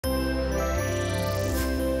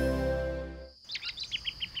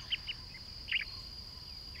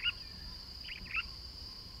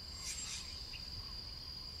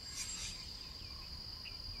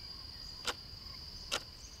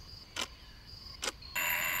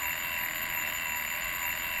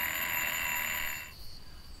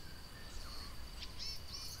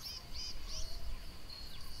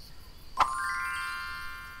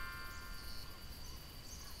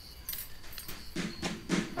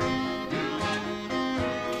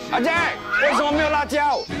阿姐，为什么没有辣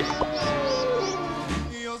椒？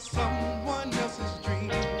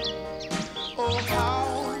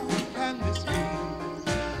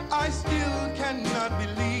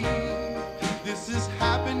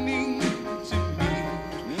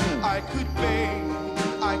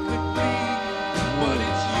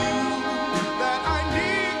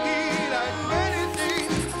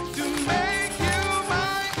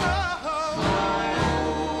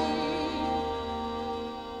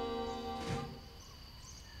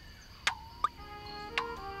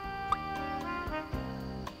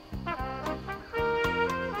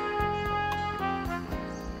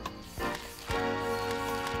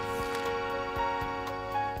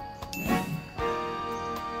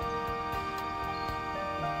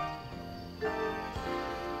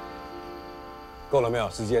 够了没有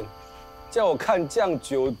时间？叫我看酱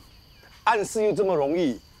酒，暗示又这么容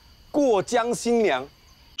易，过江新娘。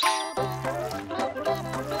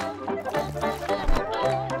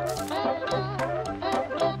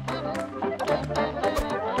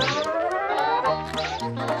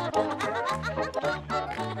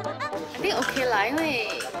肯定 OK 啦，因为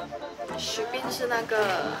徐斌是那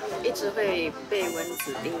个一直会被蚊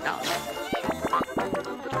子叮到的。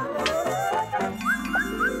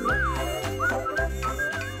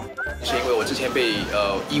 是因为我之前被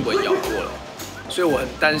伊蚊咬过了，所以我很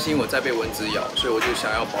担心我再被蚊子咬，所以我就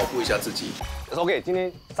想要保护一下自己。OK， 今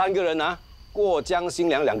天3个人啊，过江新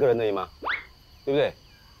娘2个人而已嘛，对不对？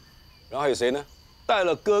然后还有谁呢？带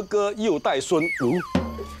了哥哥又带孙，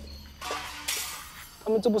他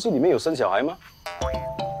们这部戏里面有生小孩吗？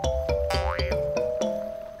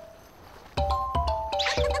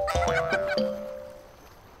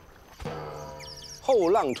后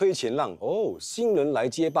浪推前浪，哦，新人来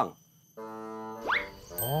接棒。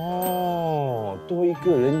 哦，多一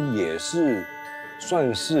个人也是，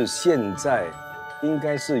算是现在应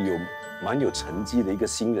该是蛮有成绩的一个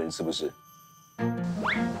新人，是不是？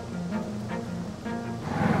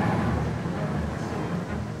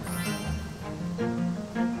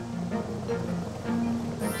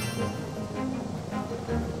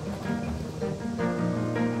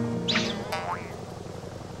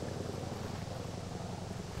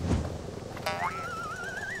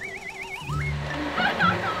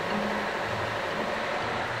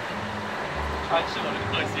传是我的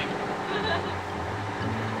个性，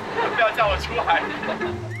不要叫我出来。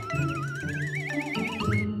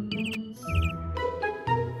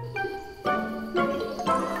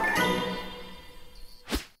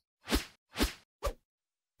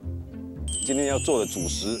今天要做的主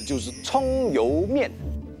食就是葱油面。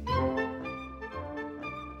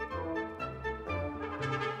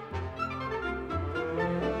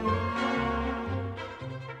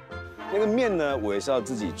那个面呢，我也是要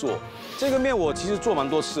自己做。这个面我其实做蛮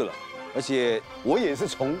多次了，而且我也是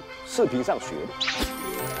从视频上学的。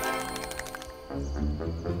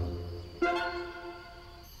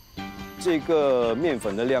这个面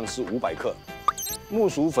粉的量是500克，木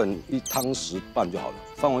薯粉1汤匙半就好了。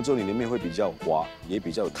放完之后，你的面会比较滑，也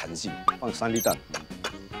比较有弹性。放3粒蛋，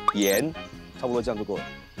盐，差不多这样就够了。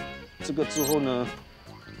这个之后呢，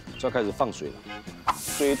就要开始放水了。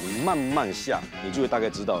 水你慢慢下，你就会大概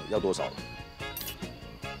知道要多少了。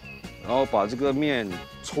然后把这个面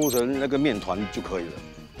搓成那个面团就可以了。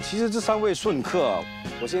其实这3位顺客啊，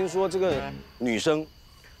我先说这个女生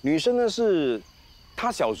呢是，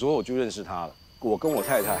她小时候我就认识她了。我跟我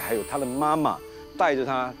太太还有她的妈妈带着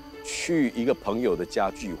她去一个朋友的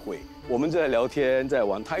家聚会，我们在聊天在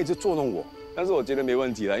玩，她一直捉弄我，但是我觉得没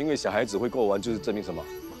问题了，因为小孩子会跟我玩就是证明什么，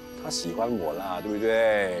她喜欢我啦，对不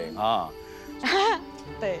对啊？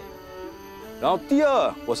对。然后第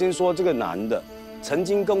2，我先说这个男的，曾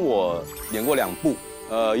经跟我演过2部，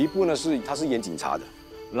一部呢他是演警察的，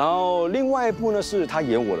然后另外一部呢是他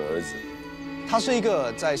演我的儿子。他是一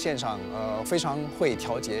个在现场非常会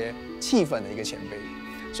调节气氛的一个前辈，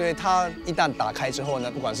所以他一旦打开之后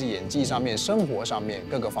呢，不管是演技上面、生活上面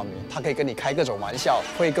各个方面，他可以跟你开各种玩笑，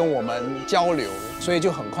会跟我们交流，所以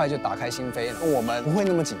就很快就打开心扉了，我们不会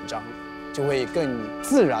那么紧张，就会更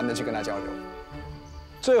自然的去跟他交流。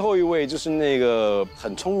 最后一位就是那个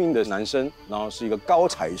很聪明的男生，然后是一个高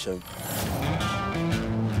材生。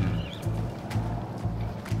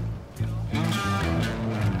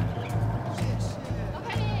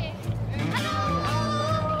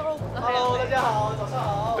Hello， 大家好，早上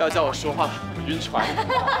好。不要叫我说话，我晕船。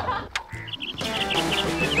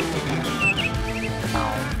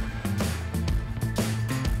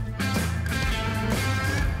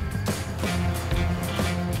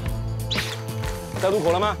在入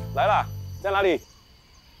口了吗？来了，在哪里？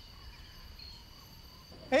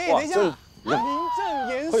哎，等一下，名名正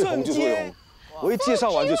言会红顺就是会接。红。我一介绍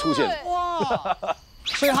完就出现。哇，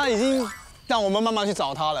所以他已经让我们慢慢去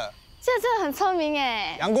找他了。这真的很聪明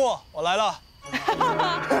哎。杨过，我来了。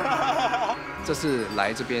这次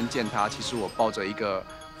来这边见他，其实我抱着一个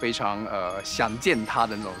非常想见他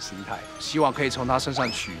的那种心态，希望可以从他身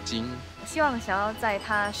上取经，希望想要在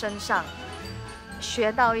他身上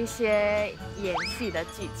学到一些演戏的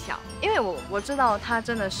技巧，因为我知道他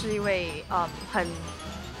真的是一位很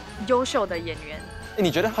优秀的演员。你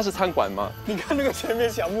觉得他是餐馆吗？你看那个前面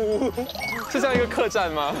小木屋，是这样一个客栈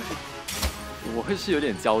吗？我会是有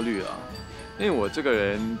点焦虑了，因为我这个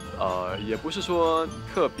人也不是说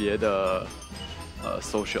特别的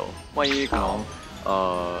social， 万一可能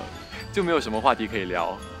就没有什么话题可以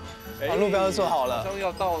聊。好，路标都做好了，马上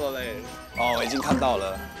要到了嘞。哦，我已经看到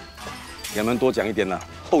了。你们多讲一点啦，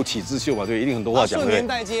后起之秀嘛，对，一定很多话讲。顺年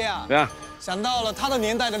代街啊，对啊，想到了他的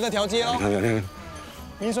年代的那条街哦。你看，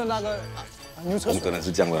民顺那个牛车水，我们可能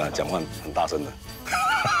是这样的，讲话很大声的。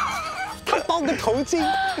他包个头巾。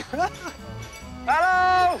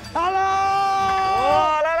Hello，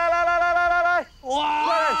 哇，来，哇！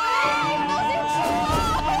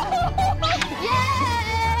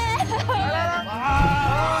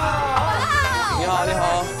你好，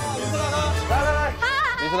来，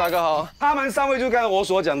你是哪个好？他们3位就刚才我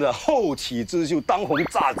所讲的后起之秀，当红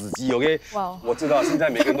炸子鸡 ，OK？ 哇，我知道现在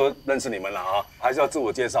每个人都认识你们了啊，还是要自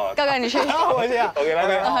我介绍啊。哥哥你去。我一下。OK，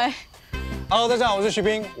 来。Hello， 大家好，我是徐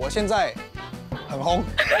斌，我现在很红。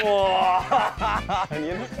哇，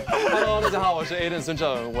你 Hello， 大家好，我是 Ayden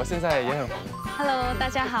Sng， 我现在也很红。Hello， 大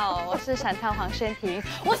家好，我是Chantalle黄轩婷，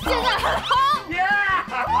我现在很红。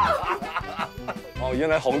哦，原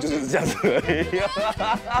来红就是这样子而已。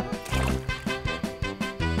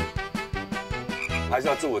还是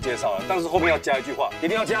要自我介绍啊，但是后面要加一句话，一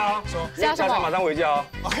定要加哦。说加什么？加马上回家哦。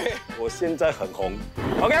 OK， 我现在很红。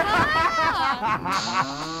OK。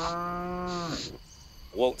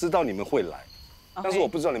我知道你们会来，但是我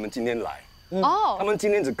不知道你们今天来。哦。他们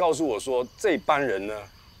今天只告诉我说，这班人呢，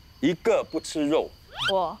一个不吃肉。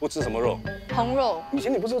我不吃什么肉？红肉。以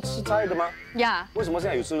前你不是吃斋的吗？呀。为什么现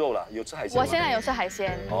在有吃肉了？有吃海鲜？我现在有吃海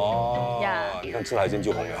鲜。哦。呀。你看吃海鲜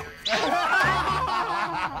就红了。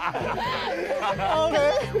OK。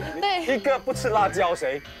对。一个不吃辣椒，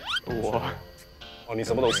谁？我。哦，你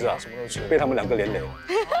什么都吃啊？什么都吃。被他们2个连累。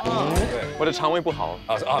对，我的肠胃不好。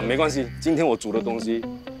没关系，今天我煮的东西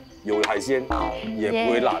有海鲜，也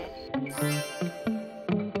不会辣的。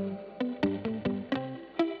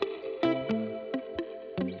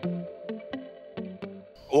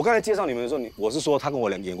我刚才介绍你们的时候，我是说他跟我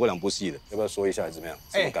演过2部戏的，要不要说一下怎么样？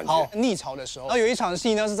什么感觉？好，逆潮的时候，然后有一场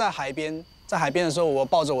戏呢是在海边，在海边的时候，我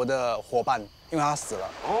抱着我的伙伴，因为他死了，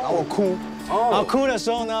然后我哭，然后哭的时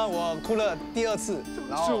候呢，我哭了第2次，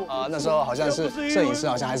然后那时候好像是摄影师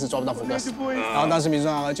好像还是抓不到focus，然后当时民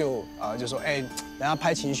众就说，哎，等下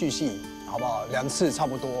拍情绪戏。好不好？2次差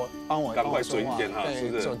不多，帮我赶快准一点哈，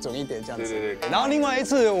对，准一点这样子。对。然后另外一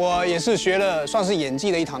次，我也是学了算是演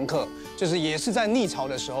技的一堂课，就是也是在逆潮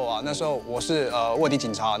的时候啊，那时候我是卧底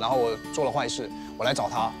警察，然后我做了坏事，我来找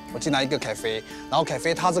他，我进来一个 cafe， 然后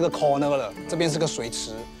cafe 它这个 corner 了，这边是个水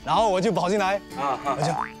池，然后我就跑进来，我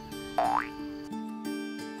就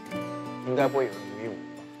应该不会有人约我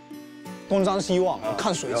吧？东张西望，我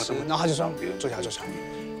看水池，然后他就说坐下。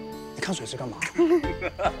你看水池干嘛？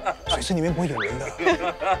水池里面不会有人的。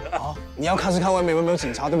好，你要看是看外面有没有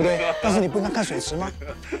警察，对不对？但是你不应该看水池吗？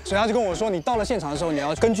所以他就跟我说，你到了现场的时候，你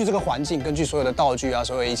要根据这个环境，根据所有的道具啊，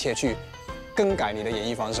所有一切去更改你的演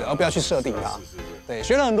绎方式，而不要去设定它。对，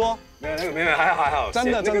学了很多。没有，还好。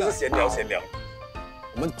真的是闲聊。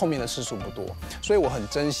我们碰面的次数不多，所以我很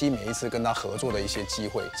珍惜每一次跟他合作的一些机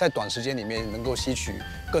会，在短时间里面能够吸取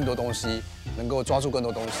更多东西，能够抓住更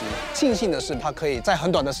多东西。庆幸的是，他可以在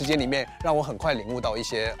很短的时间里面让我很快领悟到一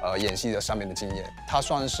些演戏的上面的经验。他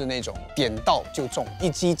算是那种点到就中、一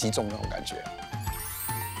击即中那种感觉。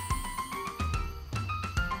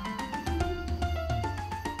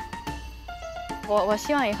我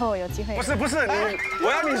希望以后有机会。不是你，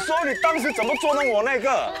我要你说你当时怎么捉弄我那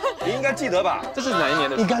个，你应该记得吧？这是哪一年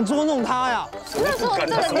的？你敢捉弄他呀？那时候真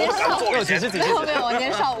的年少，没有，我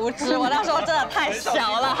年少无知，我那时候真的太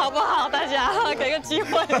小了，好不好？大家给个机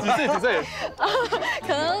会。几岁？可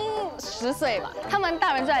能10岁吧。他们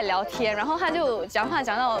大人就在聊天，然后他就讲话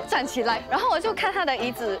讲到站起来，然后我就看他的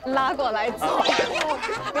椅子拉过来走，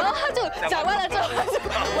然后他就讲完了之后就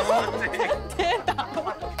跌倒。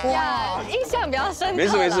哇，印象比较深刻。没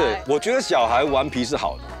事，我觉得小孩顽皮是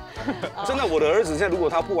好的。真的，我的儿子现在如果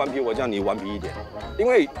他不顽皮，我叫你顽皮一点，因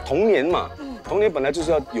为童年嘛，童年本来就是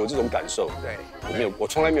要有这种感受。对，我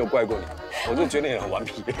从来没有怪过你，我就觉得你很顽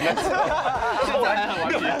皮。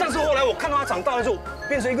但是后来我看到他长大了之后，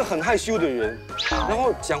变成一个很害羞的人，然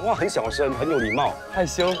后讲话很小声，很有礼貌，害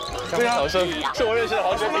羞，对啊小声，是我认识的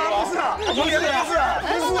黄学平吗？不是啊，不是啊，不是啊，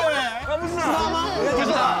不是哎，他不是他吗？不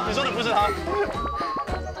是他，你说的不是他。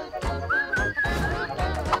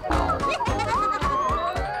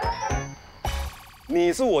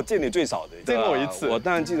你是我见你最少的，见过我一次。我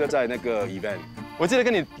当然记得在那个 event， 我记得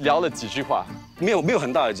跟你聊了几句话，没有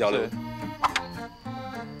很大的交流。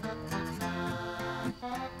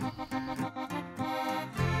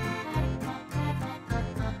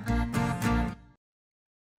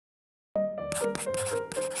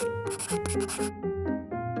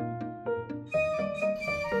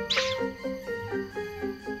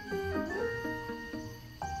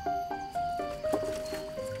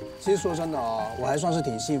其实说真的啊，我还算是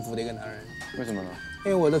挺幸福的一个男人，为什么呢？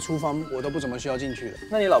因为我的厨房我都不怎么需要进去的。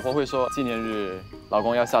那你老婆会说纪念日老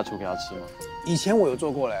公要下厨给她吃吗？以前我有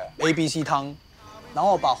做过嘞 ，ABC 汤，然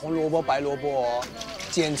后把红萝卜、白萝卜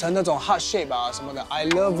剪成那种 heart shape 啊什么的 ，I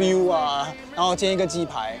love you 啊，然后煎一个鸡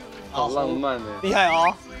排，好浪漫呢，厉害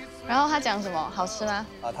哦。然后他讲什么？好吃吗？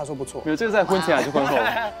啊，他说不错。没有，这个在婚前还是婚后？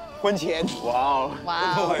婚前。哇哦，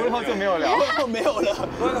哇哦，婚后就没有聊，没有了。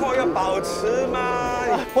婚后要保持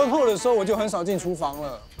吗？婚后的时候我就很少进厨房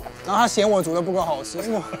了，然后他嫌我煮的不够好吃，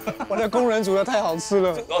我的工人煮的太好吃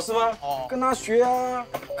了。老师吗？哦，跟他学啊，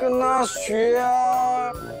跟他学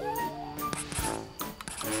啊。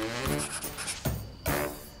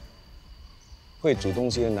会煮东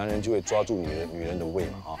西的男人就会抓住女人的胃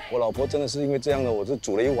嘛啊！我老婆真的是因为这样的，我就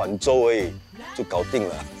煮了一碗粥而已，就搞定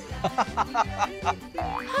了。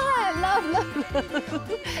love。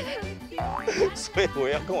所以我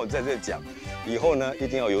要跟我在这讲，以后呢一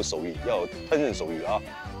定要有手艺，要有烹饪手艺啊。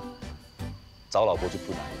找老婆就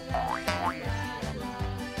不难了。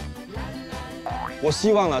我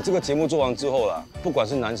希望呢，这个节目做完之后啦，不管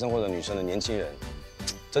是男生或者女生的年轻人，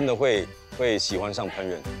真的会喜欢上烹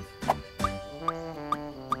饪。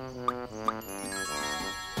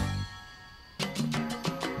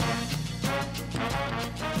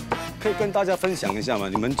可以跟大家分享一下吗？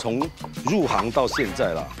你们从入行到现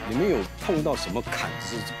在啦，你们有碰到什么坎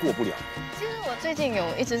是过不了的？其实我最近有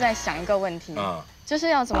一直在想一个问题，就是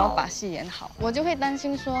要怎么把戏演好。我就会担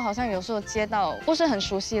心说，好像有时候接到不是很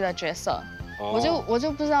熟悉的角色，我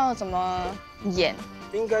就不知道怎么演。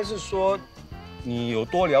应该是说，你有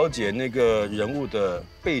多了解那个人物的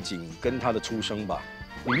背景跟他的出生吧。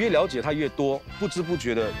你越了解他越多，不知不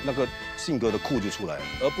觉的那个性格的库就出来了，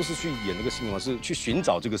而不是去演那个性格，是去寻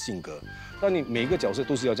找这个性格。但你每一个角色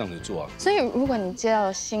都是要这样子做啊。所以如果你接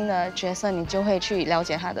到新的角色，你就会去了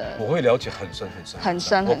解他的。我会了解很深。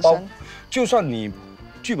就算你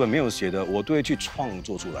剧本没有写的，我都会去创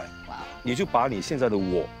作出来。你就把你现在的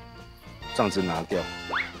我这样子拿掉，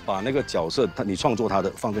把那个角色你创作他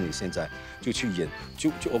的放在你现在就去演，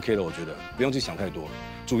就 OK 了。我觉得不用去想太多。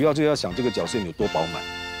主要就要想这个角色有多饱满。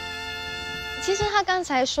其实他刚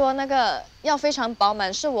才说那个要非常饱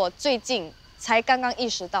满，是我最近才刚刚意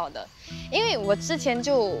识到的。因为我之前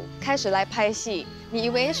就开始来拍戏，你以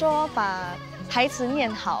为说把台词念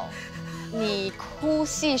好，你哭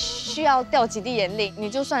戏需要掉几滴眼泪，你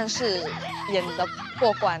就算是演得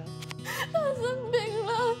过关。他生病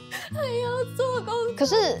了，还要做工。可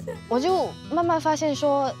是我就慢慢发现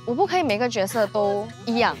说，我不可以每个角色都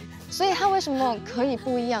一样。所以他为什么可以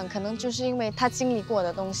不一样？可能就是因为他经历过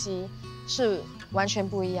的东西是完全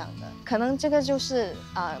不一样的。可能这个就是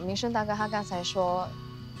明顺大哥他刚才说，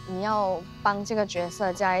你要帮这个角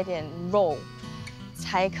色加一点肉，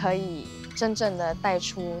才可以真正的带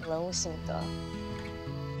出人物性格。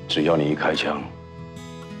只要你一开枪，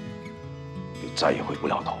就再也回不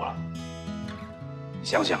了头了。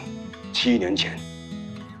想想7年前，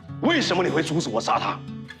为什么你会阻止我杀他？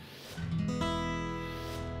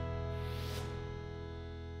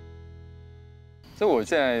所以我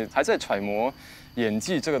现在还在揣摩演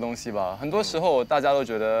技这个东西吧。很多时候大家都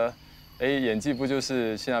觉得，演技不就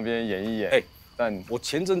是去那边演一演？但我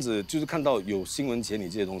前阵子就是看到有新闻剪你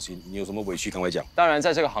这些东西，你有什么委屈赶快讲。当然，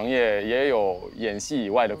在这个行业也有演戏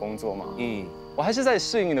以外的工作嘛。我还是在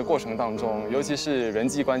适应的过程当中，尤其是人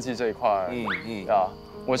际关系这一块。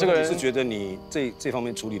我这个人是觉得你这方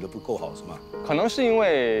面处理的不够好是吗？可能是因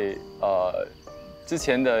为之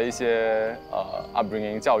前的一些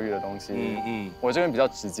upbringing 教育的东西，我这个人比较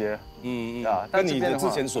直接，跟你的之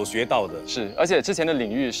前所学到的是，而且之前的领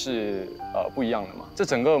域是不一样的嘛。这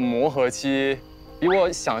整个磨合期比我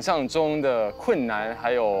想象中的困难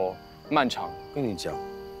还有漫长。跟你讲，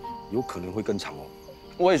有可能会更长哦。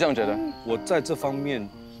我也这样觉得。我在这方面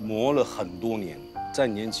磨了很多年，在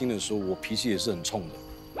年轻的时候我脾气也是很冲的，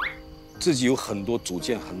自己有很多主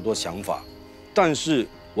见、很多想法，但是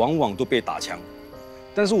往往都被打枪。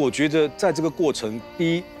但是我觉得在这个过程，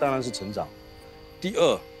第一当然是成长，第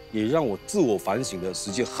二，也让我自我反省的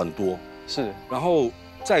时间很多。是，然后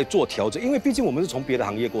再做调整，因为毕竟我们是从别的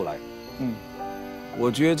行业过来。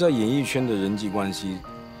我觉得在演艺圈的人际关系，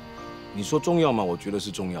你说重要吗？我觉得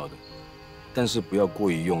是重要的，但是不要过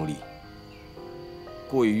于用力。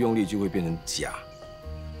过于用力就会变成假，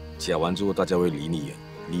假完之后大家会离你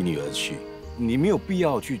而去。你没有必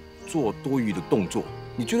要去做多余的动作。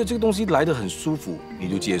你觉得这个东西来得很舒服，你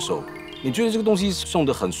就接受；你觉得这个东西送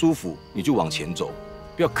得很舒服，你就往前走，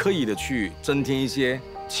不要刻意的去增添一些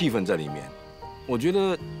气氛在里面。我觉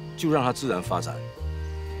得就让它自然发展。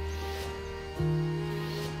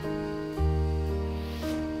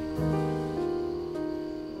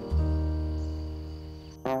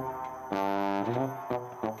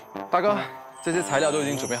大哥，这些材料都已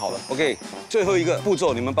经准备好了。OK， 最后一个步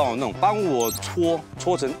骤你们帮我弄，帮我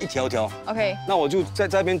搓成一条条。OK， 那我就在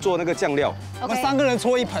这边做那个酱料。我们3个人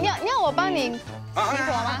搓一盆。你要我帮你起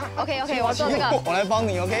火吗 ？OK， 我做这个。我来帮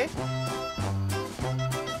你 ，OK。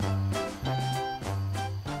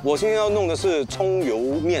我现在要弄的是葱油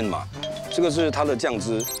面嘛，这个是它的酱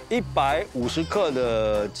汁，150克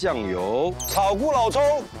的酱油，炒菇老抽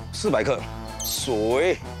400克，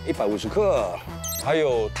水150克。还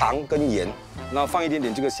有糖跟盐，那放一点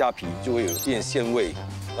点这个虾皮，就会有一点鲜味。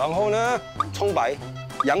然后呢，葱白、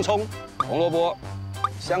洋葱、红萝卜、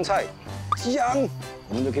香菜、姜，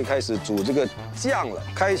我们就可以开始煮这个酱了。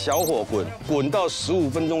开小火滚到15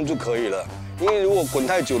分钟就可以了。因为如果滚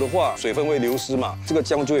太久的话，水分会流失嘛，这个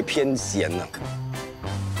酱就会偏咸了。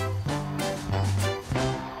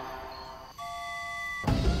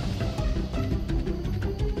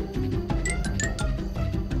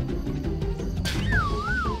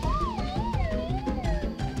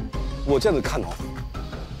我这样子看哦，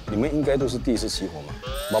你们应该都是第一次起火嘛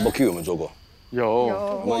 ？Barbecue 有没有做过？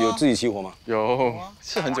有自己起火吗？有，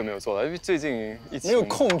是很久没有做了，因为最近没有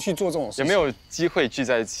空去做这种事情，也没有机会聚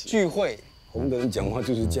在一起。聚会，红的人讲话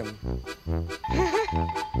就是这样，红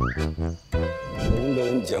的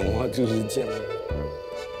人讲话就是这样，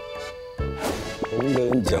红的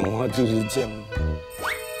人讲话就是这样。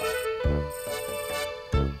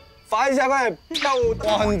罚一下，快跳舞！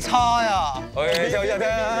哇，很差呀！ OK， 跳一下，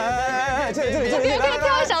这里，可以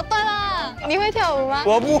跳一小段啦。你会跳舞吗？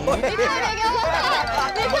我不会。你跳给我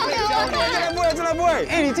看，你跳给我看。真的不会。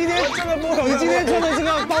哎，你今天真的不会，你今天穿的这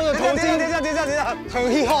个包的头巾，等一下，很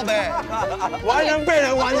hip hop 的，完人被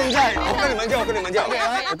人玩现在。我跟你们跳，我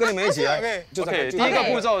跟你们一起来。OK， 第一个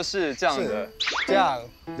步骤是这样的，这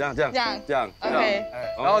样。OK。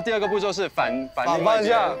然后第二个步骤是反方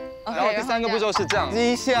向。然后第3个步骤是这样，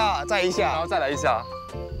一下，再一下，然后再来一下。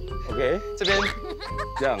OK， 这边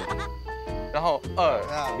这样，然后2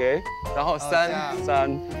 ，OK， 然后3，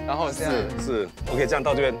然后4 ，OK， 这样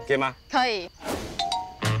到这边可以吗？可以。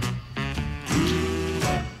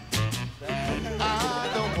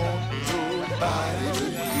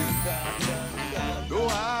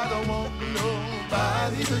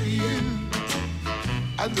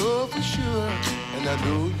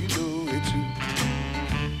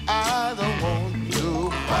I don't want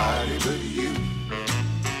nobody but you.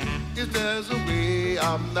 If there's a way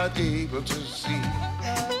I'm not able to see,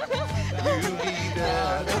 you need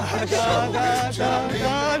that show to me.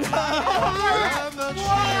 But I'm not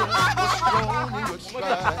sure what's wrong with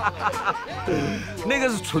try. 那个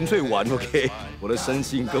是纯粹玩 ，OK。我的身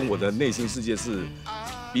心跟我的内心世界是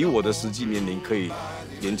比我的实际年龄可以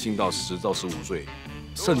年轻到10到15岁，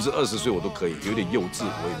甚至20岁我都可以，有点幼稚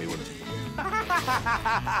我也没问题。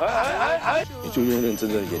你就认认真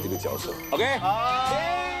真演这个角色 ，OK？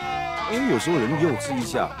 因为有时候人幼稚一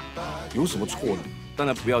下，有什么错呢？当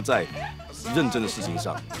然不要在认真的事情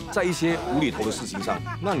上，在一些无厘头的事情上，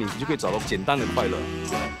那你就可以找到简单的快乐。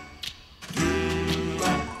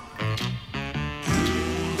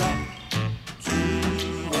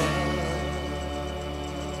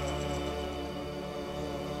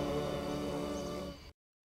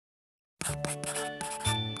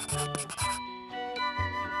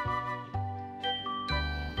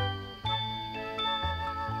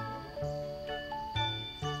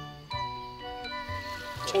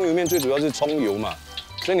葱油面最主要是葱油嘛，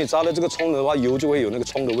所以你炸了这个葱的话，油就会有那个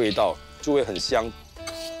葱的味道，就会很香。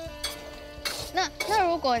那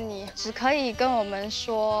如果你只可以跟我们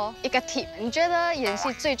说一个 tip， 你觉得演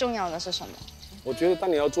戏最重要的是什么？我觉得当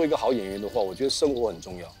你要做一个好演员的话，我觉得生活很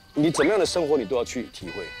重要。你怎么样的生活，你都要去体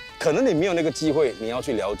会。可能你没有那个机会，你要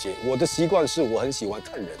去了解。我的习惯是我很喜欢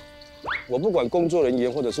看人，我不管工作人员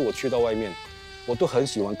或者是我去到外面，我都很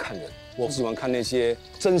喜欢看人。我喜欢看那些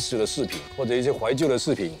真实的视频或者一些怀旧的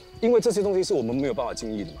视频，因为这些东西是我们没有办法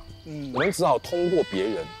经历的嘛。我们只好通过别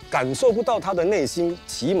人感受不到他的内心，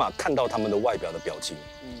起码看到他们的外表的表情。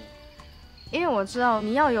因为我知道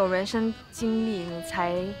你要有人生经历，你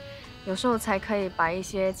才有时候才可以把一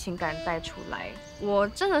些情感带出来。我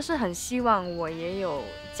真的是很希望我也有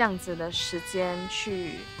这样子的时间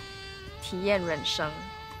去体验人生。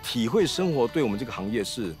体会生活对我们这个行业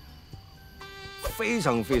是非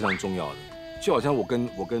常非常重要的。就好像我跟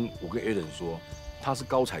Ayden 说，他是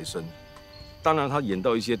高材生，当然他演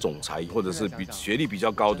到一些总裁或者是学历比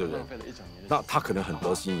较高的人，那他可能很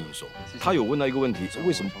得心应手。他有问到一个问题，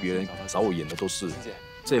为什么别人找我演的都是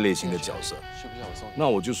这类型的角色？那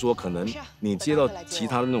我就说，可能你接到其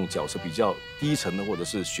他的那种角色比较低层的，或者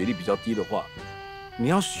是学历比较低的话，你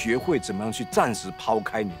要学会怎么样去暂时抛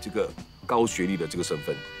开你这个高学历的这个身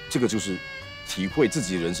份，这个就是体会自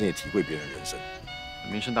己的人生，也体会别人的人生。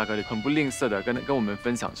民生大哥很不吝啬的跟我们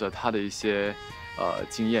分享着他的一些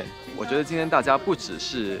经验。我觉得今天大家不只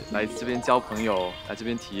是来这边交朋友，来这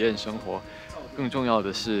边体验生活，更重要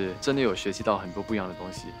的是真的有学习到很多不一样的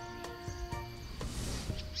东西。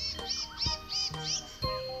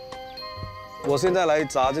我现在来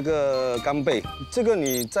炸这个干贝，这个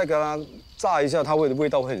你再给它炸一下，它味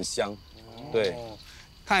道会很香。对，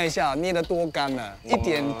看一下捏得多干呢，一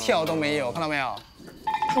点跳都没有，看到没有？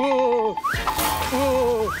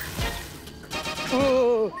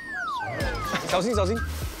小心小心！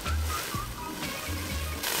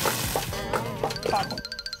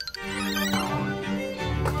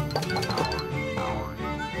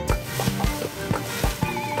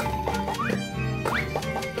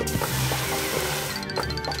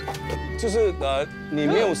就是你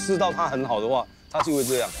没有撕到它很好的话，它就会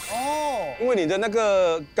这样。哦，因为你的那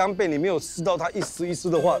个干贝你没有撕到它一丝一丝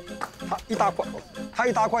的话，它一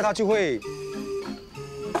大块它就会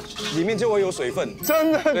里面就会有水分。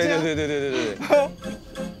真的？对。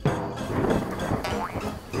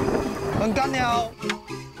很干了。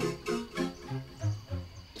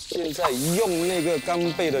现在用那个干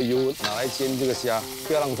贝的油拿来煎这个虾，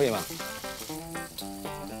不要浪费嘛。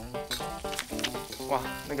哇，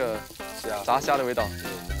那个炸虾的味道，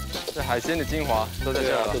这海鲜的精华都在这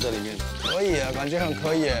了，都在里面。可以啊，感觉很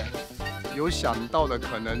可以。有想到的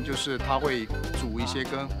可能就是他会煮一些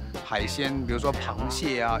跟海鲜，比如说螃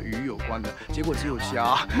蟹啊、鱼有关的，结果只有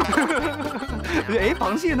虾。哎，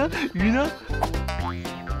螃蟹呢？鱼呢？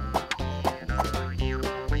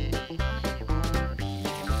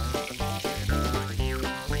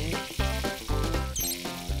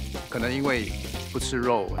可能因为不吃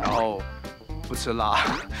肉，然后不吃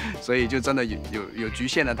辣，所以就真的有局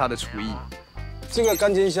限了他的厨艺。这个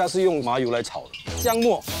干煎虾是用麻油来炒的，姜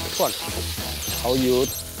末、蒜、蚝油、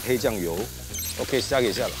黑酱油 ，OK， 虾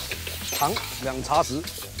给下了，糖2茶匙，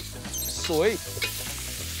水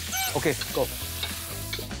 ，OK， 够。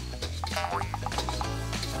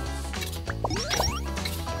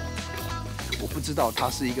我不知道他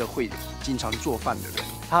是一个会经常做饭的人，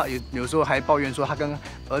他有时候还抱怨说他跟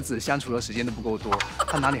儿子相处的时间都不够多，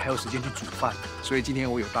他哪里还有时间去煮饭？所以今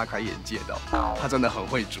天我有大开眼界到，他真的很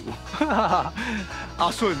会煮。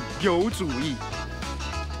阿顺有主意。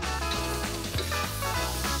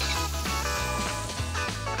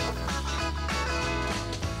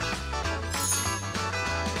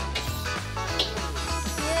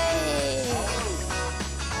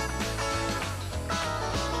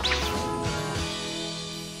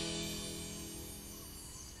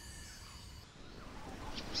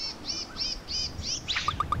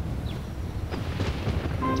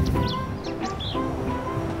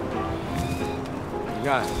你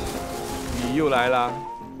看，雨又来啦，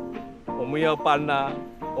我们要搬啦，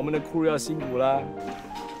我们的crew要辛苦啦。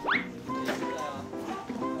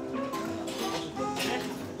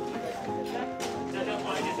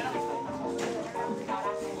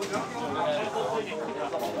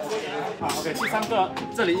好 ，OK， 第3个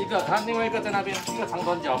这里一个，它另外一个在那边，一个长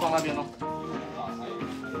短脚放那边哦。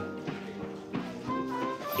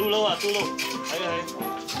猪肉啊，猪肉，还有。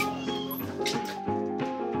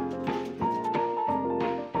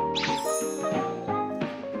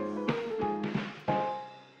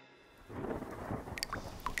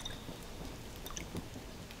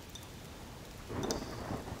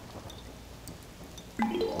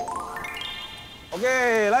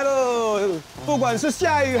 OK， 来喽！不管是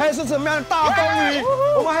下雨还是怎么样的大风雨，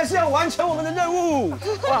我们还是要完成我们的任务。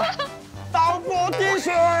哇，刀锅滴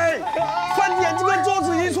水，快点，这个桌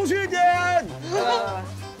子移出去一点。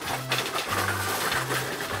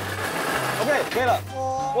OK， 可以了。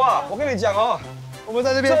哇，我跟你讲哦，我们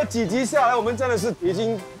在这边这几集下来，我们真的是已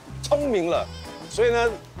经聪明了，所以呢，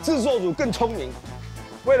制作组更聪明，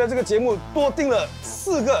为了这个节目多订了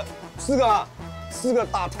4个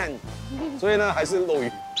大摊。 所以呢，还是漏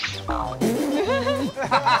雨。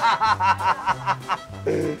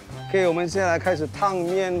OK， 我们现在来开始烫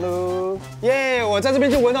面喽。耶！我在这边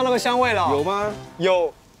就闻到那个香味了。有吗？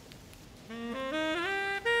有。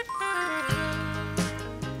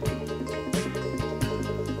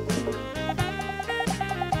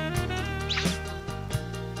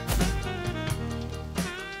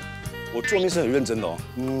我做面是很认真的哦，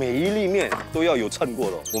每一粒面都要有称过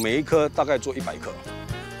的。我每一颗大概做100克。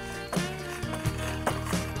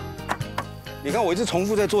你看我一直重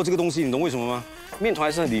复在做这个东西，你懂为什么吗？面团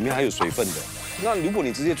还是里面还有水分的。那如果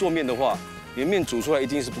你直接做面的话，你的面煮出来一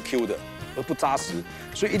定是不 Q 的，而不扎实。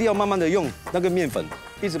所以一定要慢慢的用那个面粉，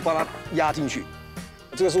一直把它压进去。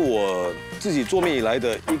这个是我自己做面以来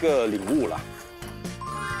的一个领悟啦。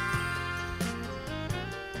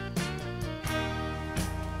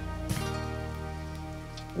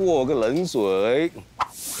过个冷水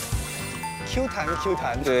 ，Q 弹 Q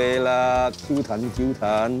弹。对啦 ，Q 弹 Q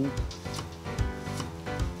弹。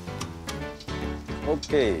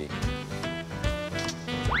OK，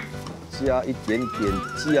 加一点点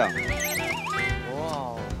酱，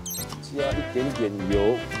哇，加一点点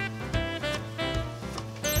油，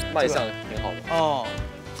卖相挺好的哦。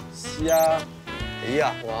虾，哎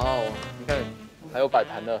呀，哇哦，你看还有摆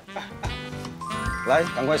盘的，来，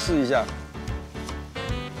赶快试一下。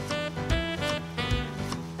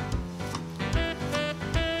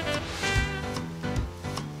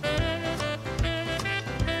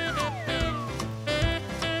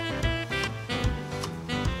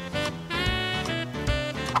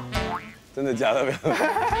真的假的？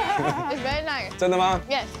 It's very nice。真的吗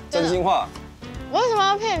 ？Yes。真心话。我为什么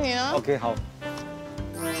要骗你呢 ？OK， 好。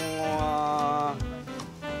哇！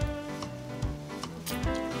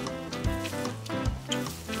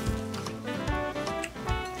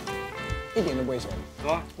一点都不会熟。是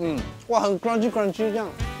吗？嗯，哇，很 crunchy 这样。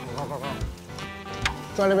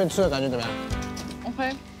在那边吃的感觉怎么样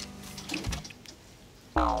 ？OK。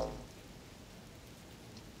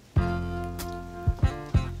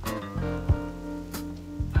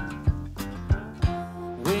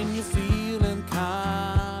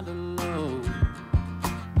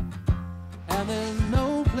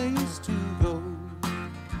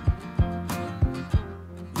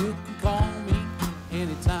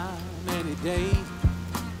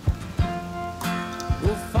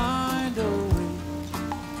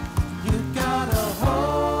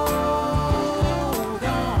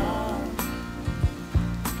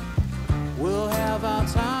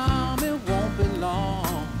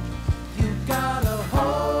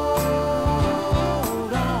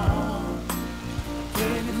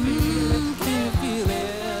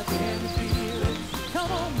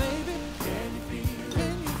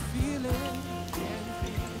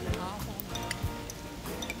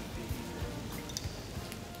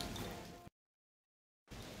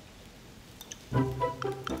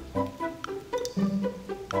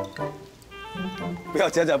不要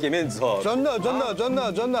假给面子哦。真的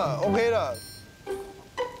OK 的。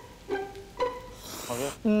好的。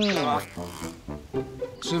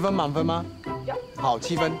10分满分吗？好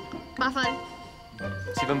，7分。8分。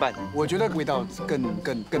7分半。我觉得味道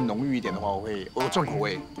更浓郁一点的话，我重口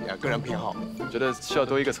味，个人偏好。我觉得需要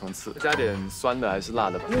多一个层次，加点酸的还是辣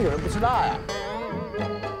的吧？因为有人不吃辣呀。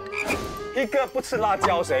一个不吃辣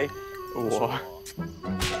椒谁？我。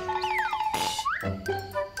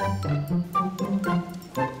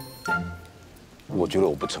我觉得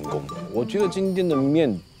我不成功。我觉得今天的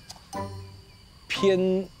面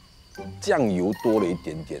偏酱油多了一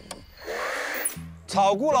点点。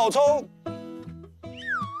炒菇老抽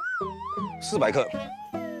400克。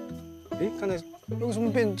哎，刚才为什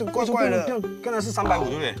么变这怪怪的？刚才是350，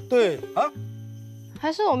对不对？对啊。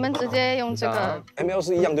还是我们直接用这个 ？ml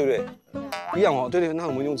是一样，对不对？一样哦，对，那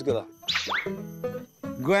我们用这个了。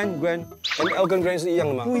gram，ml 跟 gram 是一样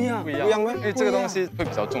的吗？不一样，不一样吗？因为这个东西会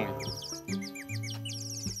比较重一点。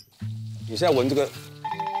你现在闻这个，哇，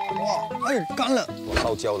哎，干了，我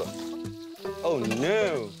烧焦了。Oh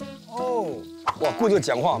no！ 哦，哇，顾着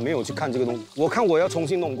讲话，没有去看这个东西。我看我要重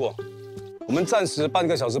新弄过。我们暂时半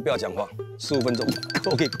个小时不要讲话，15分钟。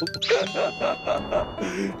OK。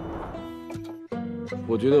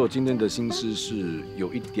我觉得我今天的心思是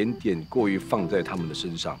有一点点过于放在他们的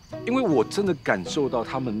身上，因为我真的感受到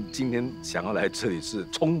他们今天想要来这里是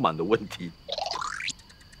充满了问题。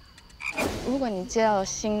如果你接到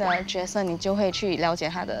新的角色，你就会去了解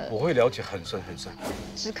他的。我会了解很深很深。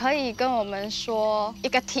只可以跟我们说一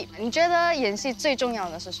个 tip， 你觉得演戏最重要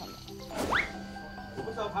的是什么？我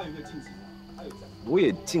不知道他有没有进行，他有讲。我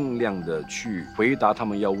也尽量的去回答他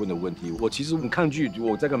们要问的问题。我其实很抗拒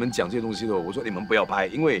我在跟他们讲这些东西的，我说你们不要拍，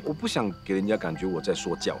因为我不想给人家感觉我在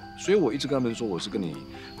说教，所以我一直跟他们说我是跟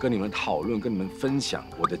你们讨论，跟你们分享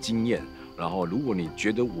我的经验。然后如果你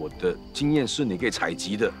觉得我的经验是你可以采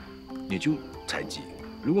集的，你就采集；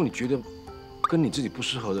如果你觉得跟你自己不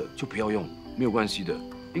适合的，就不要用，没有关系的，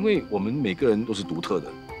因为我们每个人都是独特的。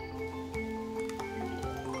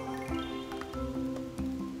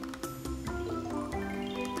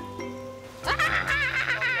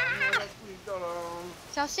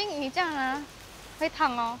小心，你这样啊，会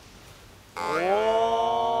烫哦。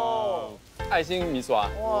哦，爱心米刷，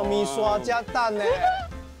哇，米刷加蛋呢，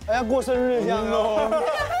还要过生日这样哦。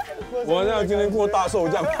我要今天过大寿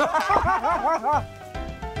这样。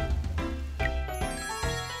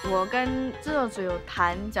我跟制作组有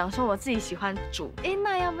谈，讲说我自己喜欢煮，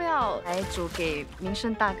那要不要来煮给明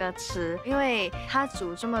顺大哥吃？因为他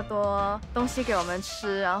煮这么多东西给我们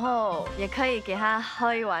吃，然后也可以给他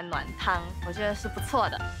喝一碗暖汤，我觉得是不错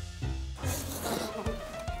的。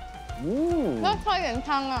要喝原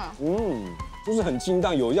汤啊。就是很清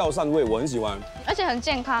淡，有药膳味，我很喜欢，而且很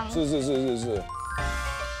健康。是。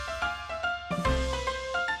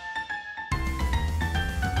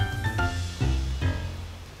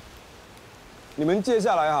你们接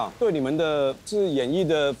下来对你们的演艺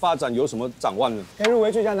的发展有什么展望呢？可以入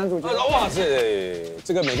围最佳男主角。哇塞，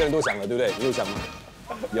这个每个人都想了，对不对？你有想吗？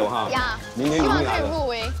有哈。明年希望可来了。以入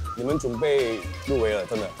围。你们准备入围了，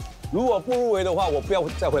真的。如果不入围的话，我不要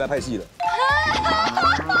再回来拍戏了。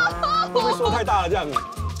会不会说太大了这样？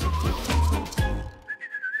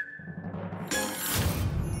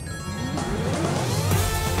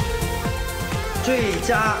最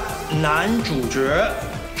佳男主角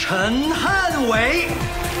陈汉伟，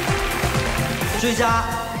最佳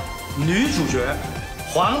女主角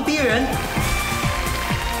黄碧仁。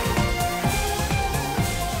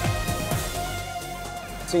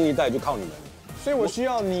新一代就靠你们，所以我需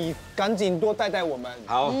要你赶紧多带带我们。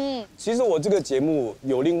好，其实我这个节目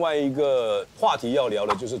有另外一个话题要聊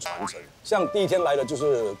的，就是传承。像第一天来的就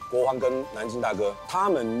是国煌跟南京大哥，他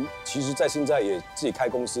们其实在现在也自己开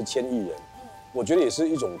公司签艺人。我觉得也是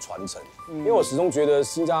一种传承，因为我始终觉得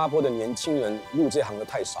新加坡的年轻人入这行的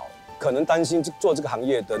太少，可能担心做这个行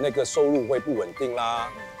业的那个收入会不稳定啦，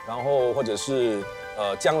然后或者是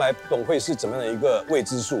将来总会是怎么样的一个未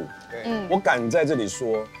知数。我敢在这里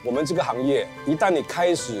说，我们这个行业一旦你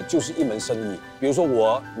开始就是一门生意，比如说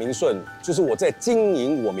我明顺，就是我在经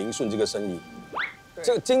营我明顺这个生意，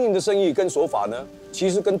这个经营的生意跟手法呢，其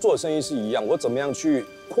实跟做生意是一样，我怎么样去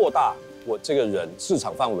扩大我这个人市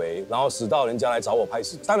场范围，然后使到人家来找我拍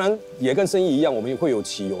戏。当然也跟生意一样，我们也会有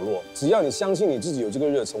起有落。只要你相信你自己有这个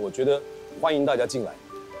热忱，我觉得欢迎大家进来。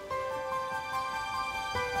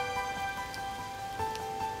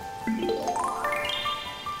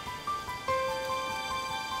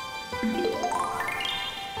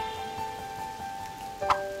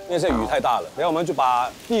因为这雨太大了，等下我们就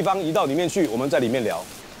把地方移到里面去，我们在里面聊。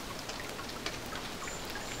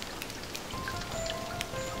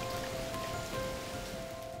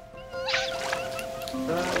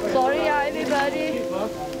Sorry everybody。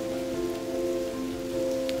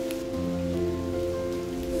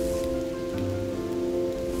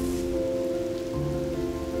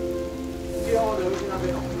要留去那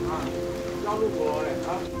边要入国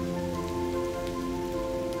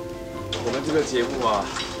我们这个节目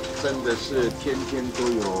真的是天天都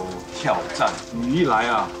有挑战。雨一来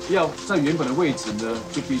要在原本的位置呢，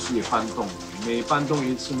就必须也搬动。每搬动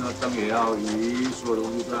一次呢，灯也要移，所有的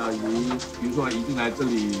东西都要移。比如说移进来这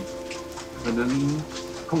里，可能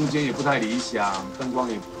空间也不太理想，灯光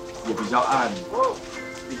也比较暗。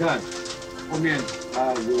你看后面，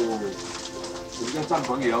我们的帐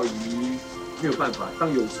篷也要移，没有办法。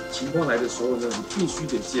当有情况来的时候呢，你必须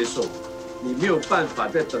得接受。你没有办法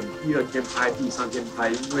再等第二天拍、第三天拍，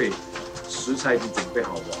因为食材已经准备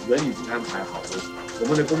好了，人已经安排好了。我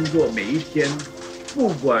们的工作每一天。不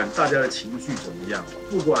管大家的情绪怎么样，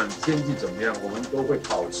不管天气怎么样，我们都会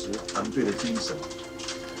保持团队的精神，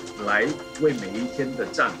来为每一天的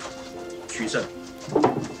战取胜。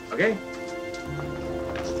OK？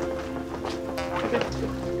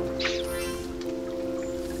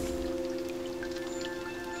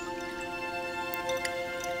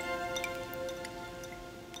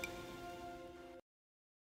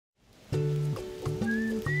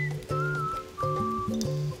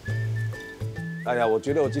 哎呀，我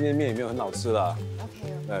觉得我今天面也没有很好吃啦。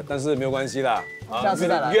OK。但是没有关系啦。下次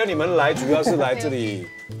再来。约你们来，主要是来这里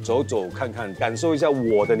走走看看，感受一下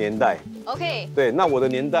我的年代。OK。对，那我的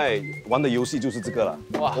年代玩的游戏就是这个了。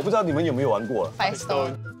哇，我不知道你们有没有玩过了。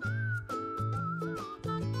Firestone。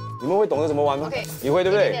你们会懂得怎么玩吗 OK， 你会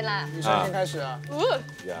对不对？一点啦。女生先开始啊。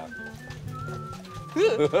呀，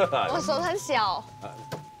我手很小。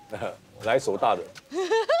来手大的，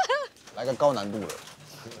来个高难度的。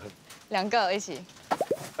2个一起。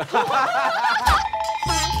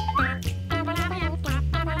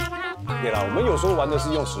对啦，我们有时候玩的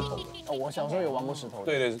是用石头的。哦，我小时候有玩过石头的。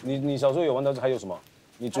对对，你小时候有玩的还有什么？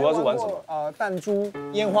你主要是玩什么？弹珠、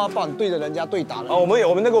烟花棒对着人家对打的。哦，我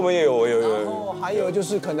们那个我们也有。然后还有就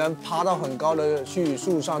是可能爬到很高的去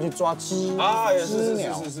树上去抓知鸟。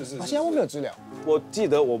是。现在我没有知了。我记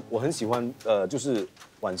得我很喜欢就是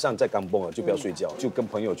晚上在kampong就不要睡觉，就跟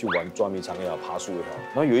朋友去玩抓迷藏也好，爬树也好。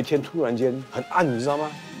然后有一天突然间很暗，你知道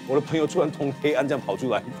吗？我的朋友突然从黑暗这样跑出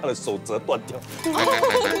来，他的手折断掉，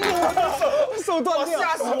手断掉，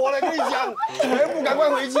吓死我了！跟你讲，我还不赶快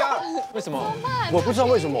回家。为什么？我不知道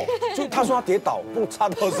为什么，就他说他跌倒，不插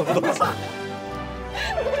到什么东西。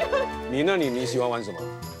你呢？你喜欢玩什么？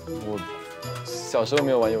我小时候没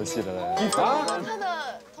有玩游戏的嘞。啊？他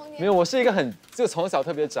的童年没有，我是一个就从小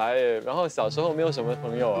特别宅，然后小时候没有什么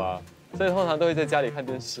朋友啊，所以通常都会在家里看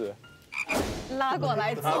电视。拉过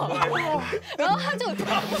来走，然后他就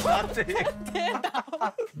跌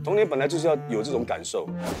倒。童年本来就是要有这种感受。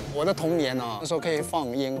我的童年啊，那时候可以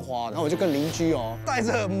放烟花，然后我就跟邻居哦，带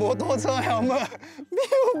着摩托车helmet，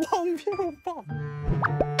乒乓。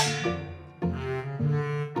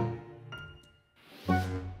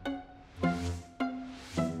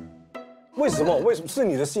为什么？为什么是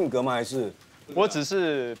你的性格吗？还是我只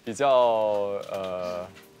是比较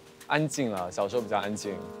安静啦，小时候比较安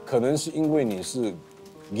静。可能是因为你是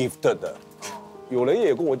gifted 的，有人也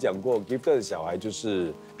有跟我讲过 ，gifted 的小孩就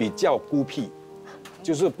是比较孤僻，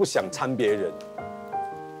就是不想掺别人。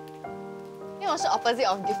因为我是 opposite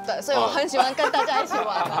of gifted， 所以我很喜欢跟大家一起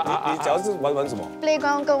玩。你主要是玩什么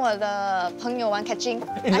 ？playground 跟我的朋友玩 catching。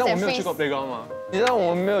你知道我没有去过 playground 吗？你知道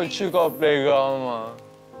我们没有去过 playground 吗？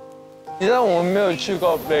你知道我们没有去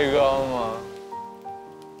过 playground 吗？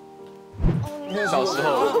小时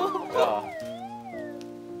候，对啊。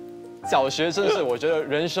小学真是我觉得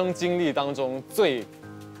人生经历当中最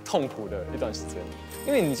痛苦的一段时间，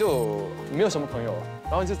因为你就没有什么朋友，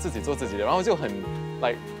然后就自己做自己的，然后就很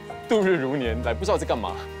来度日如年，来不知道在干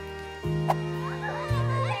嘛。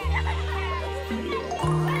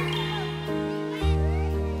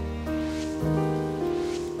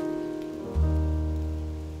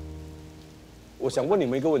我想问你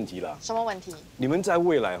们一个问题啦。什么问题？你们在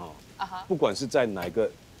未来哈，不管是在哪个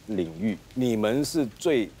领域，你们是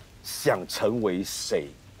最想成为谁，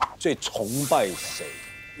最崇拜谁？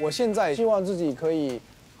我现在希望自己可以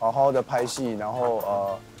好好的拍戏，然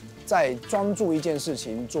后再专注一件事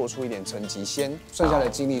情，做出一点成绩，剩下的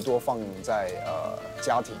精力多放在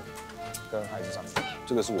家庭跟孩子上面。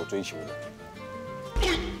这个是我追求的。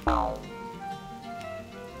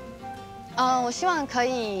我希望可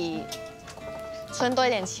以存多一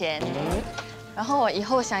点钱，然后我以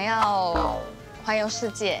后想要环游世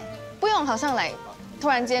界，不用好像来突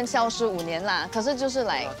然间消失5年啦，可是就是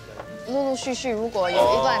来陆陆续续，如果有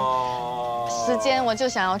一段时间，我就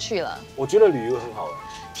想要去了。我觉得旅游很好，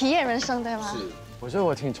体验人生，对吗？是，我觉得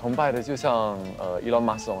我挺崇拜的，就像Elon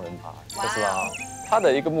Musk 这种人吧，特斯拉，他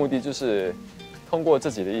的一个目的就是通过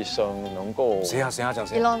自己的一生能够谁啊讲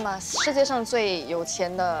谁 ？Elon Musk， 世界上最有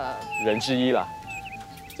钱的人之一啦。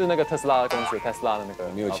就是那个特斯拉公司，Tesla 的那个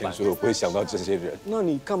没有钱，所以我不会想到这些人。那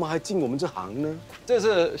你干嘛还进我们这行呢？这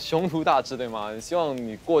是雄图大志，对吗？希望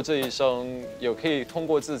你过这一生，有可以通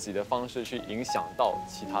过自己的方式去影响到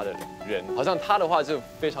其他的人。好像他的话就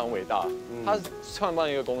非常伟大，他创办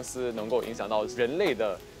一个公司，能够影响到人类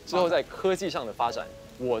的之后在科技上的发展。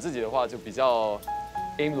我自己的话就比较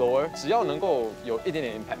aim lower， 只要能够有一点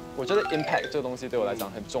点 impact， 我觉得 impact 这个东西对我来讲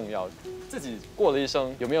很重要。自己过了一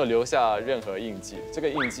生，有没有留下任何印记？这个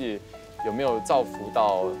印记有没有造福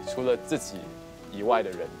到除了自己以外的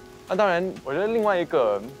人？那当然，我觉得另外一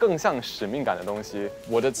个更像使命感的东西，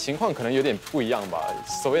我的情况可能有点不一样吧。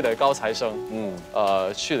所谓的高材生，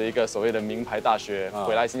去了一个所谓的名牌大学，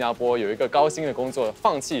回来新加坡有一个高薪的工作，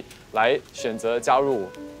放弃来选择加入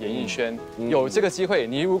演艺圈，有这个机会，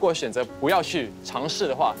你如果选择不要去尝试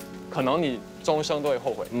的话，可能你终生都会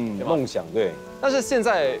后悔。梦想对。但是现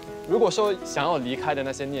在如果说想要离开的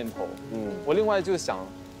那些念头，我另外就想，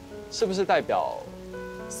是不是代表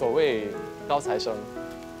所谓高材生？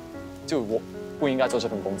就我不应该做这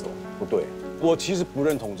份工作，不对，我其实不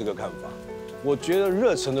认同这个看法。我觉得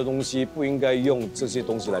热忱的东西不应该用这些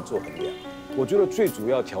东西来做衡量。我觉得最主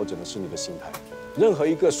要调整的是你的心态。任何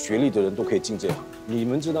一个学历的人都可以进这行。你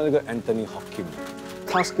们知道那个 Anthony Hopkins，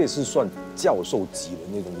 他可以是算教授级的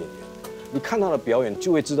那种演员。你看他的表演，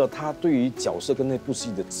就会知道他对于角色跟那部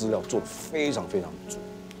戏的资料做得非常非常足。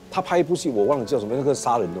他拍一部戏，我忘了叫什么，那个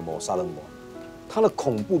杀人的魔，他的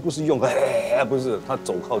恐怖不是用不是他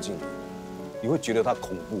走靠近你，你会觉得他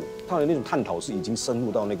恐怖，他的那种探讨是已经深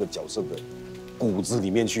入到那个角色的骨子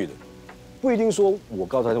里面去的。不一定说我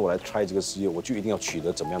告诉他，我来 try 这个事业，我就一定要取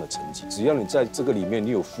得怎么样的成绩。只要你在这个里面你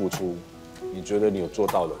有付出，你觉得你有做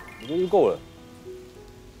到了，我觉得就够了。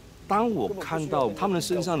当我看到他们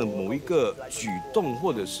身上的某一个举动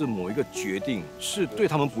或者是某一个决定是对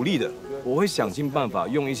他们不利的，我会想尽办法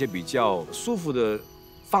用一些比较舒服的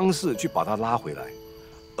方式去把它拉回来，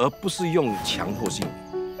而不是用强迫性，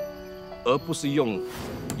而不是用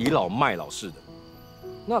倚老卖老式的，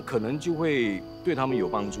那可能就会对他们有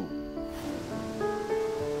帮助。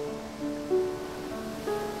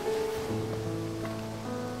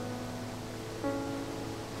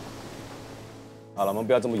好了，我们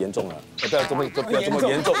不要这么严重了，不要这么严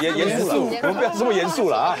肃，我们不要这么严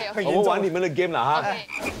肃了啊！我们玩你们的 game 了哈。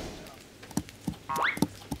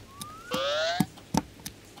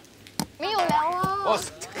没有聊啊！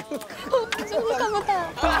就是看不到。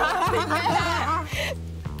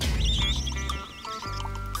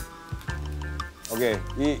OK，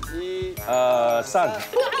 1、2、3。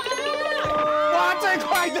哇，最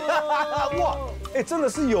快的！哇，哎，真的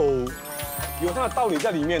是有它的道理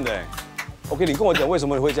在里面的哎。OK， 你跟我讲为什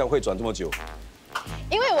么你会这样会转这么久？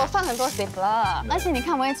因为我放很多 stapler， 而且你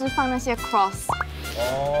看我一直放那些 cross。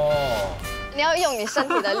哦。你要用你身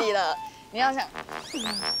体的力了，你要想，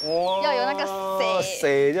要有那个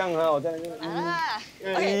水这样啊，我在那边。啊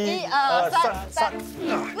 ，OK， 1、2、3。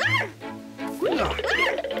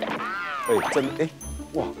哎，真的哎，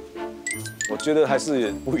哇，我觉得还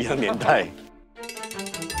是不一样年代。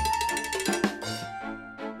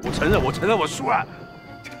我承认我输了。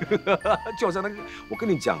就好像那个，我跟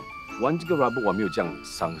你讲，玩这个 rap 我没有这样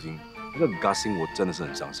伤心，那个 gassing 我真的是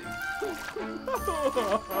很伤心。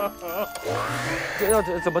要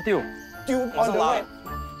怎么丢？丢，马上拉。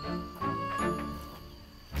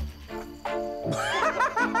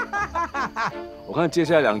我看接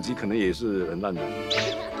下来2集可能也是很烂的。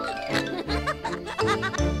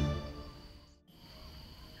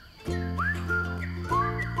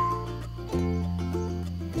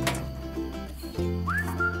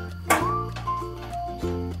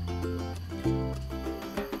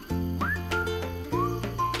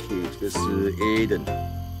这是 Ayden。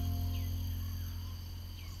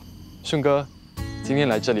顺哥，今天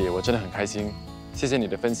来这里我真的很开心，谢谢你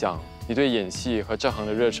的分享，你对演戏和这行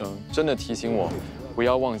的热忱真的提醒我不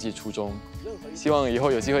要忘记初衷。希望以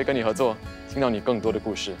后有机会跟你合作，听到你更多的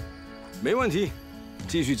故事。没问题，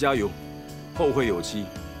继续加油，后会有期，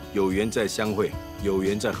有缘再相会，有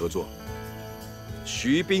缘再合作。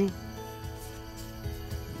徐斌，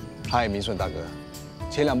嗨，明顺大哥，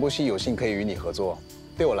前2部戏有幸可以与你合作。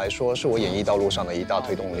对我来说，是我演艺道路上的一大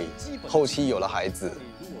推动力。后期有了孩子，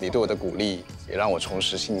你对我的鼓励也让我重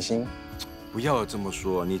拾信心。不要这么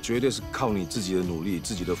说，你绝对是靠你自己的努力、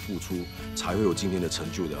自己的付出，才会有今天的成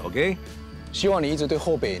就的。OK？ 希望你一直对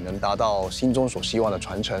后辈能达到心中所希望的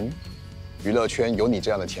传承。娱乐圈有你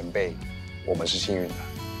这样的前辈，我们是幸运的。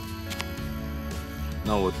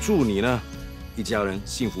那我祝你呢，一家人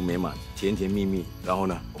幸福美满、甜甜蜜蜜。然后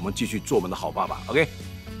呢，我们继续做我们的好爸爸。OK？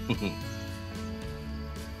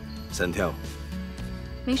 Chantalle，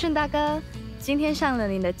明顺大哥，今天上了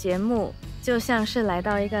你的节目，就像是来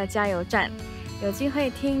到一个加油站，有机会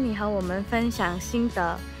听你和我们分享心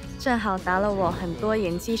得，正好答了我很多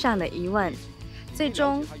演技上的疑问。最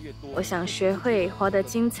终，我想学会活得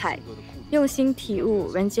精彩，用心体悟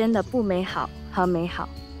人间的不美好和美好。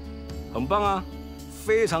很棒啊，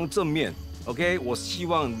非常正面。OK， 我希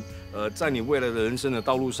望在你未来的人生的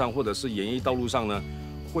道路上，或者是演艺道路上呢，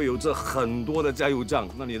会有这很多的加油站，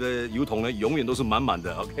那你的油桶呢，永远都是满满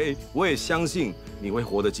的。OK， 我也相信你会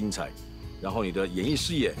活得精彩，然后你的演艺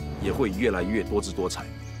事业也会越来越多姿多彩。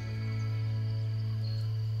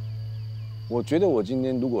我觉得我今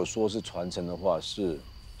天如果说是传承的话，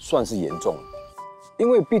算是严重，因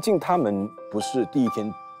为毕竟他们不是第一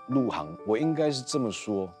天入行，我应该是这么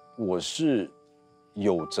说，我是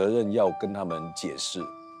有责任要跟他们解释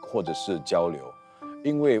或者是交流。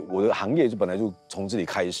因为我的行业就本来就从这里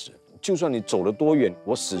开始，就算你走了多远，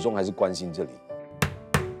我始终还是关心这里。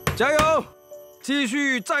加油，继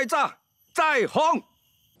续再炸再红！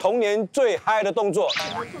童年最嗨的动作。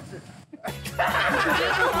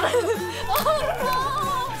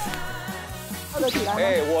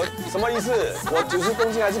哎，我什么意思？我90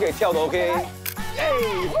公斤还是可以跳的 ，OK？ 哎，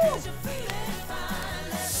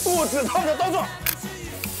肚子痛的动作。